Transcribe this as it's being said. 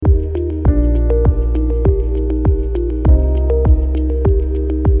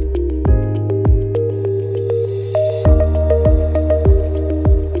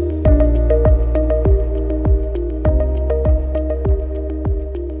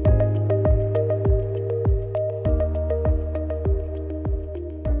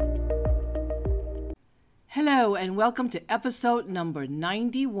welcome to episode number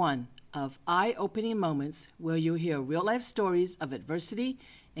 91 of Eye-Opening Moments, where you'll hear real-life stories of adversity,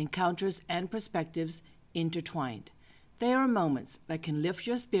 encounters, and perspectives intertwined. They are moments that can lift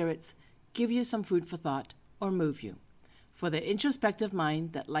your spirits, give you some food for thought, or move you. For the introspective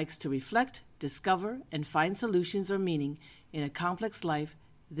mind that likes to reflect, discover, and find solutions or meaning in a complex life,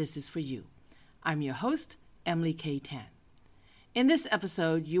 this is for you. I'm your host, Emily K. Tan. In this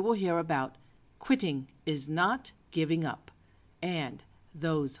episode, you will hear about quitting is not giving up, and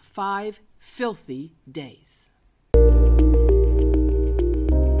those 5 filthy days.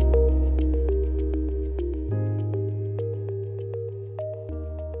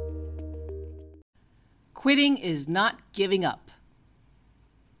 Quitting is not giving up.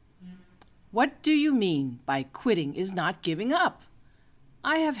 What do you mean by quitting is not giving up?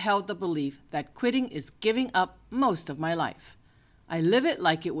 I have held the belief that quitting is giving up most of my life. I live it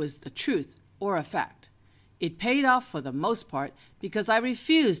like it was the truth or a fact. It paid off for the most part because I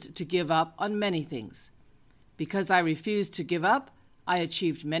refused to give up on many things. Because I refused to give up, I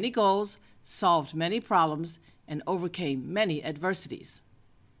achieved many goals, solved many problems, and overcame many adversities.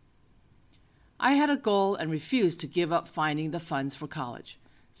 I had a goal and refused to give up finding the funds for college,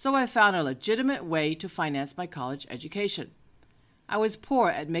 so I found a legitimate way to finance my college education. I was poor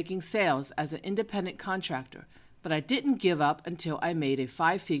at making sales as an independent contractor, but I didn't give up until I made a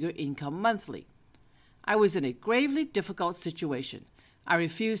 5-figure income monthly. I was in a gravely difficult situation. I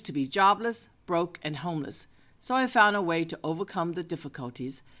refused to be jobless, broke, and homeless, so I found a way to overcome the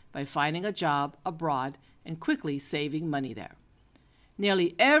difficulties by finding a job abroad and quickly saving money there.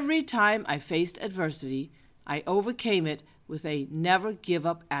 Nearly every time I faced adversity, I overcame it with a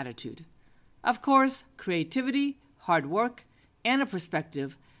never-give-up attitude. Of course, creativity, hard work, and a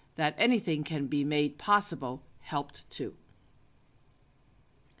perspective that anything can be made possible helped too.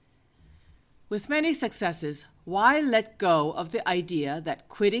 With many successes, why let go of the idea that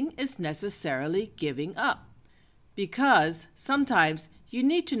quitting is necessarily giving up? Because sometimes you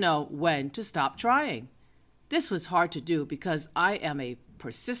need to know when to stop trying. This was hard to do because I am a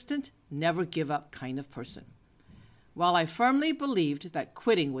persistent, never-give-up kind of person. While I firmly believed that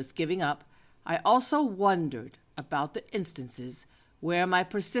quitting was giving up, I also wondered about the instances where my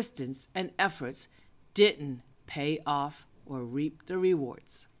persistence and efforts didn't pay off or reap the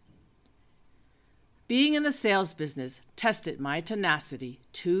rewards. Being in the sales business tested my tenacity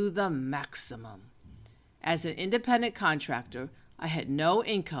to the maximum. As an independent contractor, I had no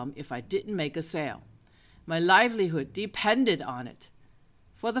income if I didn't make a sale. My livelihood depended on it.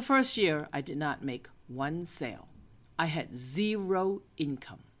 For the first year, I did not make one sale. I had 0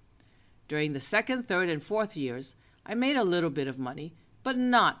 income. During the second, third, and fourth years, I made a little bit of money, but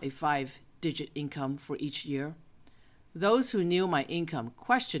not a 5-digit income for each year. Those who knew my income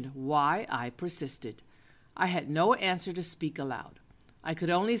questioned why I persisted. I had no answer to speak aloud. I could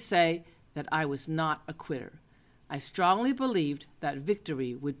only say that I was not a quitter. I strongly believed that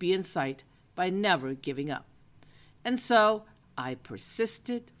victory would be in sight by never giving up. And so I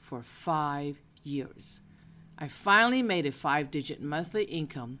persisted for 5 years. I finally made a 5-digit monthly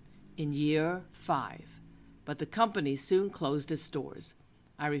income in year 5, but the company soon closed its doors.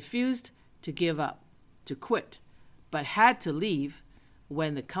 I refused to give up, to quit, but had to leave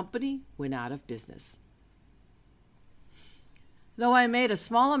when the company went out of business. Though I made a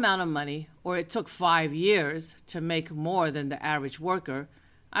small amount of money, or it took 5 years to make more than the average worker,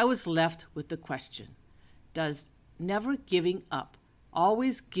 I was left with the question, does never giving up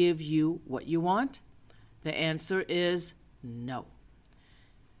always give you what you want? The answer is no.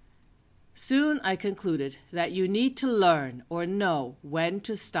 Soon I concluded that you need to learn or know when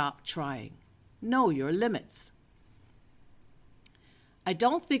to stop trying. Know your limits. I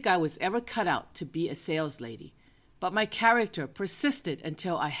don't think I was ever cut out to be a sales lady, but my character persisted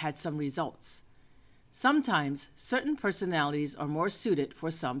until I had some results. Sometimes certain personalities are more suited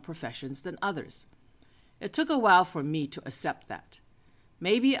for some professions than others. It took a while for me to accept that.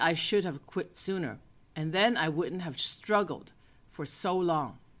 Maybe I should have quit sooner, and then I wouldn't have struggled for so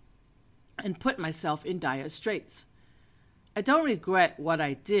long and put myself in dire straits. I don't regret what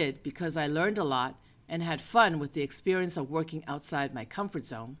I did because I learned a lot and had fun with the experience of working outside my comfort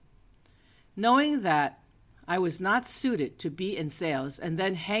zone. Knowing that I was not suited to be in sales and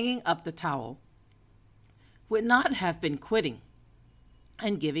then hanging up the towel would not have been quitting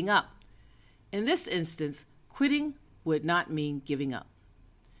and giving up. In this instance, quitting would not mean giving up.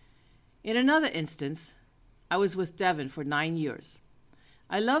 In another instance, I was with Devin for 9 years.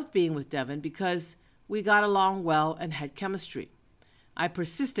 I loved being with Devin because we got along well and had chemistry. I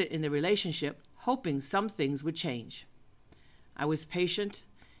persisted in the relationship, hoping some things would change. I was patient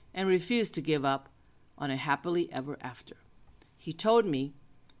and refused to give up on a happily ever after. He told me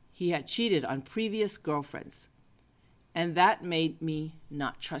he had cheated on previous girlfriends, and that made me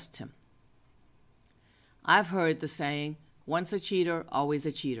not trust him. I've heard the saying, once a cheater, always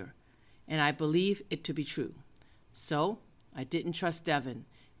a cheater, and I believe it to be true. So I didn't trust Devin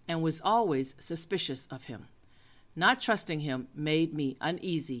and was always suspicious of him. Not trusting him made me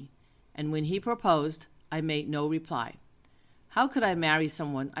uneasy, and when he proposed, I made no reply. How could I marry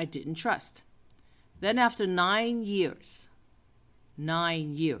someone I didn't trust? Then after 9 years,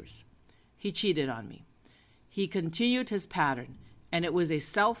 he cheated on me. He continued his pattern, and it was a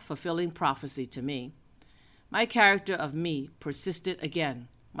self-fulfilling prophecy to me. My character of me persisted again.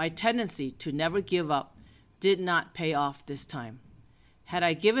 My tendency to never give up did not pay off this time. Had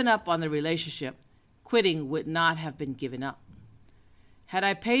I given up on the relationship, quitting would not have been given up. Had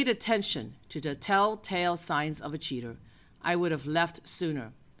I paid attention to the telltale signs of a cheater, I would have left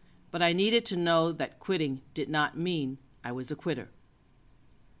sooner. But I needed to know that quitting did not mean I was a quitter.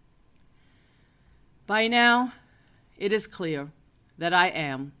 By now, it is clear that I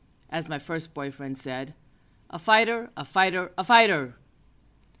am, as my first boyfriend said, a fighter, a fighter, a fighter.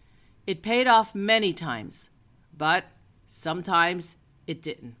 It paid off many times, but sometimes it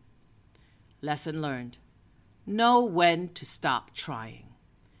didn't. Lesson learned. Know when to stop trying.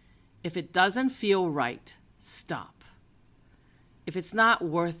 If it doesn't feel right, stop. If it's not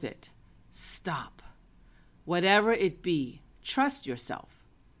worth it, stop. Whatever it be, trust yourself.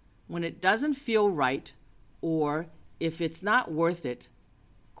 When it doesn't feel right, or if it's not worth it,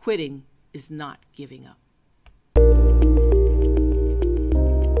 quitting is not giving up.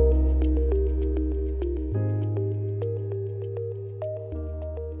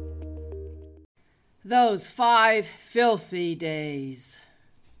 Those 5 filthy days.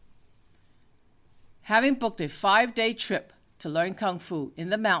 Having booked a 5-day trip to learn Kung Fu in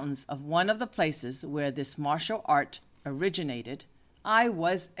the mountains of one of the places where this martial art originated, I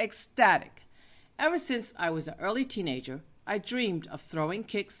was ecstatic. Ever since I was an early teenager, I dreamed of throwing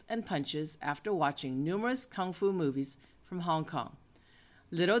kicks and punches after watching numerous Kung Fu movies from Hong Kong.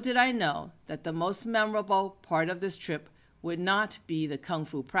 Little did I know that the most memorable part of this trip would not be the Kung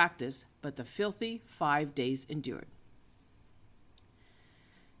Fu practice, but the filthy 5 days endured.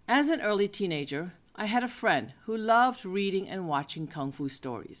 As an early teenager, I had a friend who loved reading and watching Kung Fu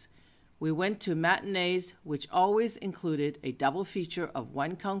stories. We went to matinees, which always included a double feature of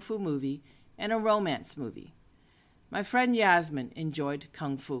one Kung Fu movie and a romance movie. My friend Yasmin enjoyed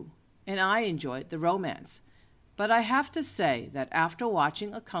Kung Fu, and I enjoyed the romance. But I have to say that after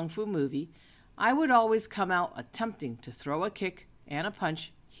watching a Kung Fu movie, I would always come out attempting to throw a kick and a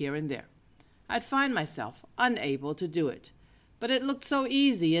punch here and there. I'd find myself unable to do it, but it looked so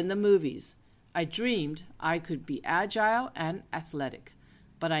easy in the movies. I dreamed I could be agile and athletic,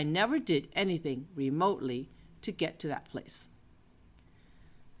 but I never did anything remotely to get to that place.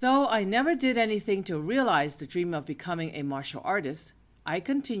 Though I never did anything to realize the dream of becoming a martial artist, I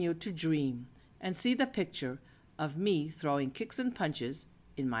continued to dream and see the picture of me throwing kicks and punches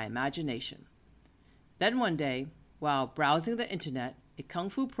in my imagination. Then one day, while browsing the internet, a Kung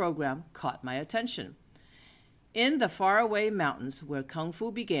Fu program caught my attention. In the faraway mountains where Kung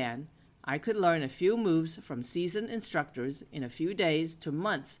Fu began, I could learn a few moves from seasoned instructors in a few days to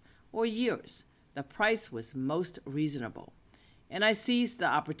months or years. The price was most reasonable, and I seized the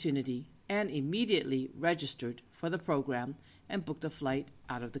opportunity and immediately registered for the program and booked a flight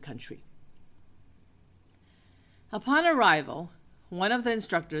out of the country. Upon arrival, one of the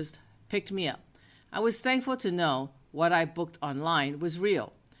instructors picked me up. I was thankful to know what I booked online was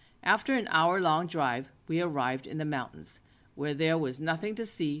real. After an hour-long drive, we arrived in the mountains, where there was nothing to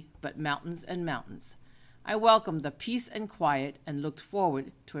see but mountains and mountains. I welcomed the peace and quiet and looked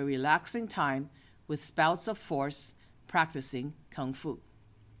forward to a relaxing time with spouts of force practicing Kung Fu.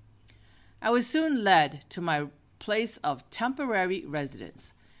 I was soon led to my place of temporary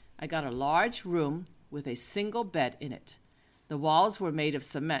residence. I got a large room with a single bed in it. The walls were made of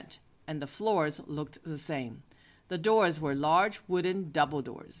cement, and the floors looked the same. The doors were large wooden double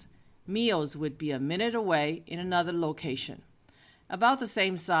doors. Meals would be a minute away in another location. About the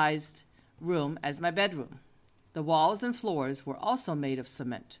same sized room as my bedroom. The walls and floors were also made of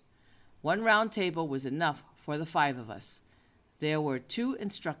cement. One round table was enough for the 5 of us. There were 2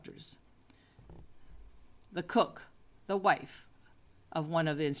 instructors. The cook, the wife of one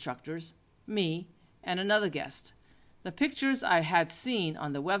of the instructors, me, and another guest. The pictures I had seen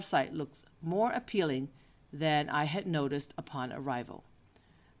on the website looked more appealing than I had noticed upon arrival.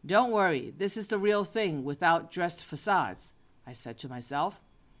 "Don't worry, this is the real thing without dressed facades," I said to myself.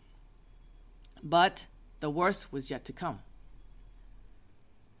 But the worst was yet to come.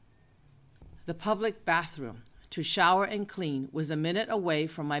 The public bathroom to shower and clean was a minute away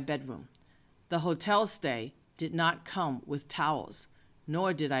from my bedroom. The hotel stay did not come with towels,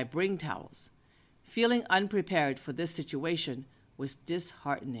 nor did I bring towels. Feeling unprepared for this situation was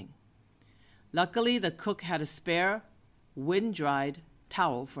disheartening. Luckily, the cook had a spare, wind-dried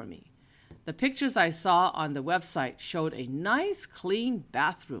towel for me. The pictures I saw on the website showed a nice, clean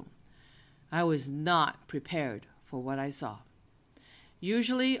bathroom. I was not prepared for what I saw.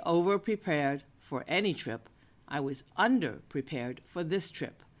 Usually over-prepared for any trip, I was under-prepared for this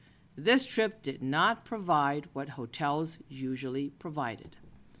trip. This trip did not provide what hotels usually provided.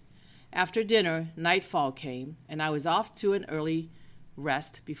 After dinner, nightfall came, and I was off to an early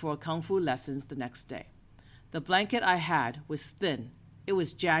rest before Kung Fu lessons the next day. The blanket I had was thin. It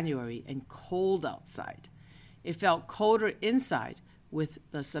was January and cold outside. It felt colder inside with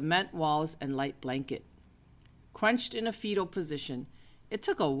the cement walls and light blanket. Crunched in a fetal position, it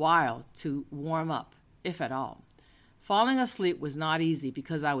took a while to warm up, if at all. Falling asleep was not easy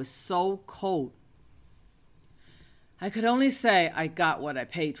because I was so cold. I could only say I got what I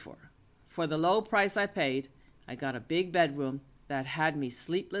paid for. For the low price I paid, I got a big bedroom that had me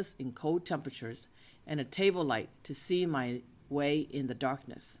sleepless in cold temperatures and a table light to see my way in the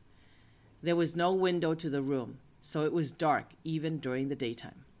darkness. There was no window to the room, so it was dark even during the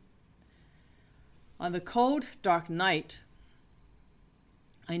daytime. On the cold, dark night,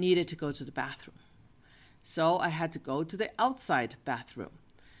 I needed to go to the bathroom. So I had to go to the outside bathroom.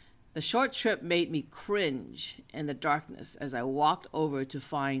 The short trip made me cringe in the darkness as I walked over to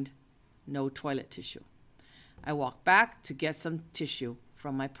find no toilet tissue. I walked back to get some tissue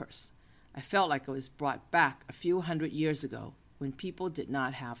from my purse. I felt like I was brought back a few hundred years ago when people did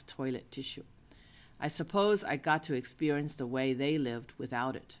not have toilet tissue. I suppose I got to experience the way they lived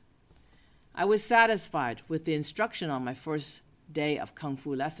without it. I was satisfied with the instruction on my first day of Kung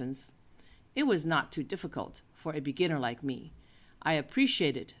Fu lessons. It was not too difficult for a beginner like me. I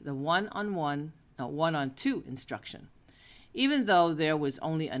appreciated the one-on-two instruction. Even though there was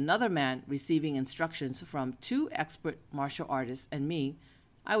only another man receiving instructions from two expert martial artists and me,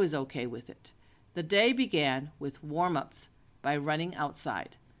 I was okay with it. The day began with warm-ups by running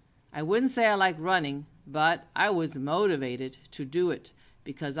outside. I wouldn't say I liked running, but I was motivated to do it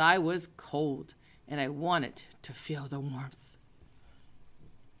because I was cold and I wanted to feel the warmth.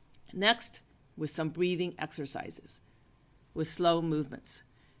 Next was some breathing exercises with slow movements.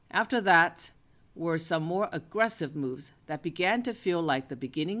 After that were some more aggressive moves that began to feel like the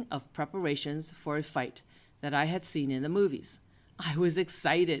beginning of preparations for a fight that I had seen in the movies. I was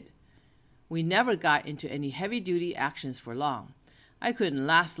excited. We never got into any heavy-duty actions for long. I couldn't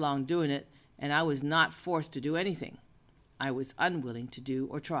last long doing it, and I was not forced to do anything I was unwilling to do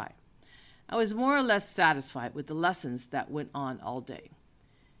or try. I was more or less satisfied with the lessons that went on all day.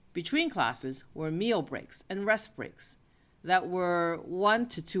 Between classes were meal breaks and rest breaks that were 1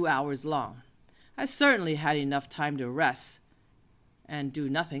 to 2 hours long. I certainly had enough time to rest and do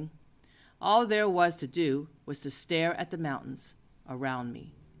nothing. All there was to do was to stare at the mountains around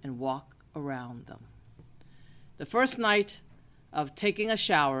me and walk around them. The first night of taking a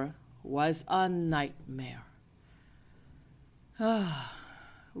shower was a nightmare.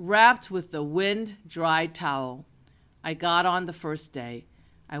 Wrapped with the wind-dried towel I got on the first day,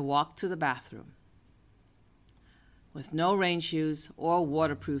 I walked to the bathroom. With no rain shoes or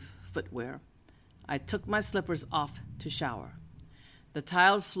waterproof footwear, I took my slippers off to shower. The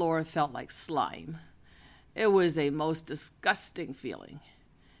tiled floor felt like slime. It was a most disgusting feeling.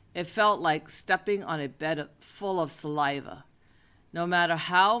 It felt like stepping on a bed full of saliva. No matter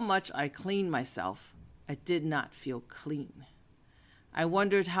how much I cleaned myself, I did not feel clean. I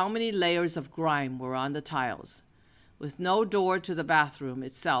wondered how many layers of grime were on the tiles. With no door to the bathroom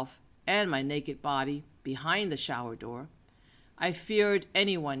itself and my naked body behind the shower door, I feared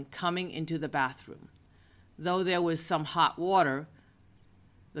anyone coming into the bathroom. Though there was some hot water,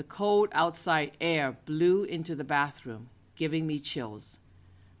 the cold outside air blew into the bathroom, giving me chills.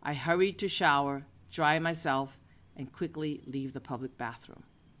 I hurried to shower, dry myself, and quickly leave the public bathroom.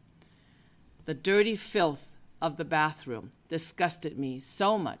 The dirty filth of the bathroom disgusted me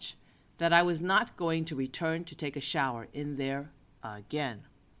so much that I was not going to return to take a shower in there again.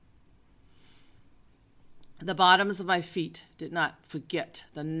 The bottoms of my feet did not forget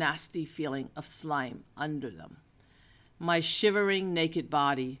the nasty feeling of slime under them. My shivering naked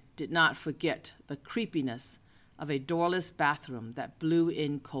body did not forget the creepiness of a doorless bathroom that blew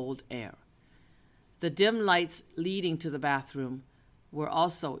in cold air. The dim lights leading to the bathroom were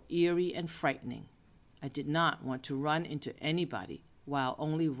also eerie and frightening. I did not want to run into anybody while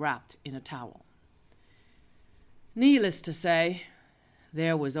only wrapped in a towel. Needless to say,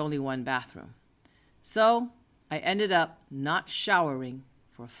 there was only one bathroom. So I ended up not showering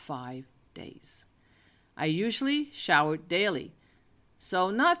for 5 days. I usually showered daily, so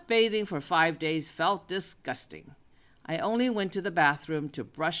not bathing for 5 days felt disgusting. I only went to the bathroom to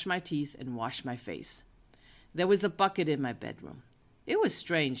brush my teeth and wash my face. There was a bucket in my bedroom. It was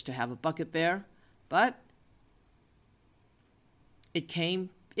strange to have a bucket there, but it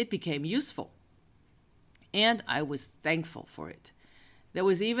became useful, and I was thankful for it. There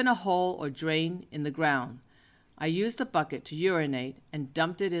was even a hole or drain in the ground. I used the bucket to urinate and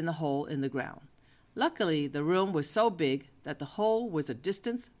dumped it in the hole in the ground. Luckily, the room was so big that the hole was a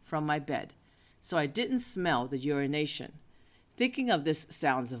distance from my bed, so I didn't smell the urination. Thinking of this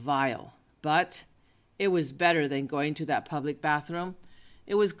sounds vile, but it was better than going to that public bathroom.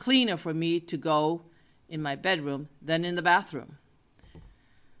 It was cleaner for me to go in my bedroom than in the bathroom.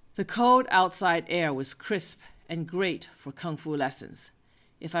 The cold outside air was crisp and great for kung fu lessons.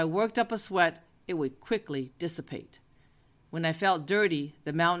 If I worked up a sweat, it would quickly dissipate. When I felt dirty,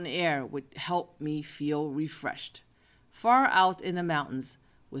 the mountain air would help me feel refreshed. Far out in the mountains,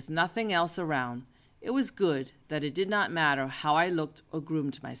 with nothing else around, it was good that it did not matter how I looked or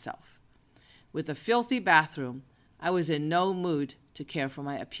groomed myself. With a filthy bathroom, I was in no mood to care for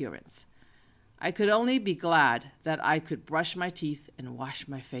my appearance. I could only be glad that I could brush my teeth and wash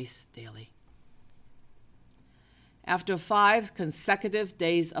my face daily. After 5 consecutive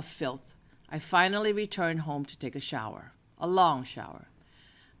days of filth, I finally returned home to take a shower, a long shower.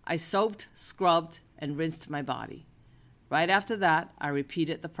 I soaped, scrubbed, and rinsed my body. Right after that, I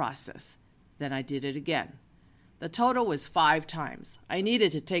repeated the process. Then I did it again. The total was 5 times. I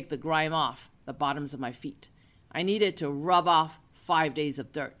needed to take the grime off the bottoms of my feet. I needed to rub off 5 days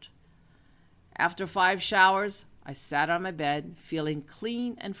of dirt. After 5 showers, I sat on my bed feeling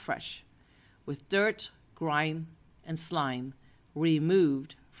clean and fresh, with dirt, grime, and slime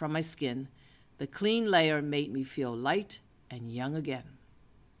removed from my skin. The clean layer made me feel light and young again.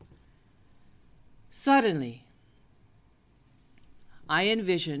 Suddenly, I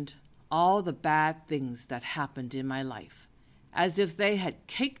envisioned all the bad things that happened in my life, as if they had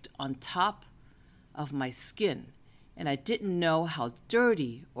caked on top of my skin, and I didn't know how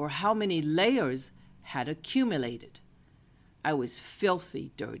dirty or how many layers had accumulated. I was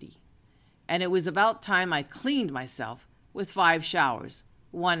filthy dirty, and it was about time I cleaned myself with 5 showers,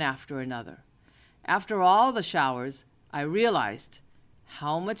 one after another. After all the showers, I realized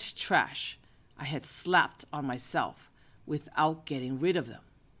how much trash I had slapped on myself without getting rid of them.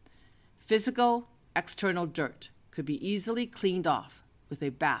 Physical, external dirt could be easily cleaned off with a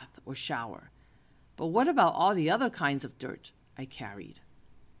bath or shower. But what about all the other kinds of dirt I carried?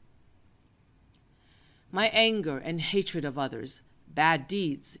 My anger and hatred of others, bad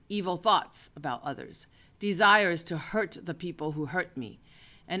deeds, evil thoughts about others, desires to hurt the people who hurt me,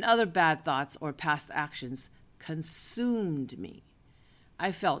 and other bad thoughts or past actions consumed me.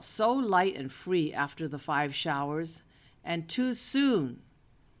 I felt so light and free after the 5 showers, and too soon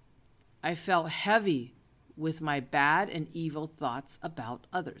I felt heavy with my bad and evil thoughts about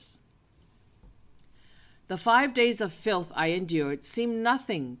others. The 5 days of filth I endured seemed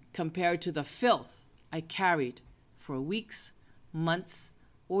nothing compared to the filth I carried for weeks, months,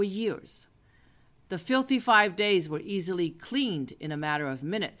 or years. The filthy 5 days were easily cleaned in a matter of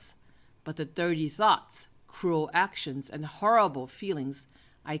minutes, but the dirty thoughts, cruel actions, and horrible feelings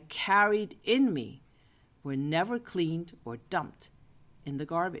I carried in me were never cleaned or dumped in the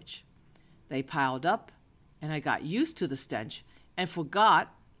garbage. They piled up, and I got used to the stench and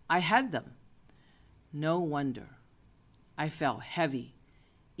forgot I had them. No wonder I felt heavy,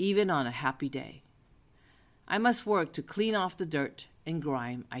 even on a happy day. I must work to clean off the dirt and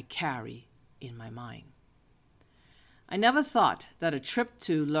grime I carry in my mind. I never thought that a trip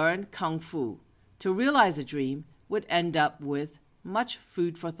to learn Kung Fu, to realize a dream, would end up with much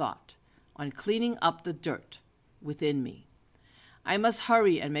food for thought on cleaning up the dirt within me. I must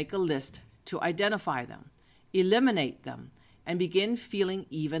hurry and make a list to identify them, eliminate them, and begin feeling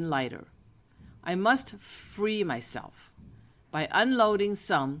even lighter. I must free myself. By unloading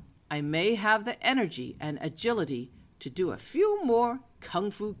some, I may have the energy and agility to do a few more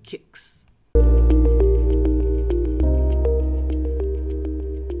Kung Fu kicks.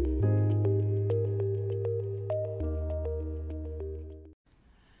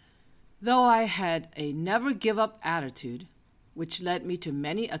 Though I had a never-give-up attitude, which led me to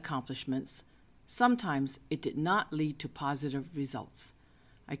many accomplishments, sometimes it did not lead to positive results.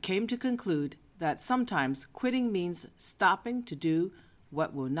 I came to conclude that sometimes quitting means stopping to do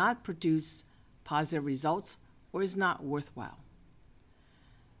what will not produce positive results or is not worthwhile.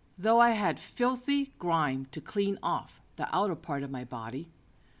 Though I had filthy grime to clean off the outer part of my body,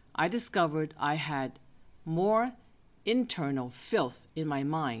 I discovered I had more internal filth in my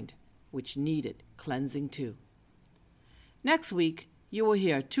mind, which needed cleansing too. Next week, you will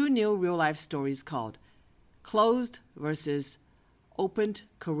hear 2 new real-life stories called Closed versus Opened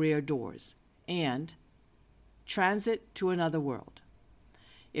Career Doors and Transit to Another World.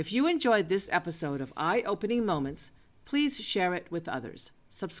 If you enjoyed this episode of Eye-Opening Moments, please share it with others.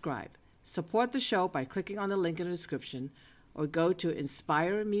 Subscribe. Support the show by clicking on the link in the description or go to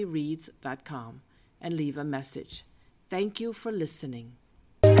inspiremereads.com and leave a message. Thank you for listening.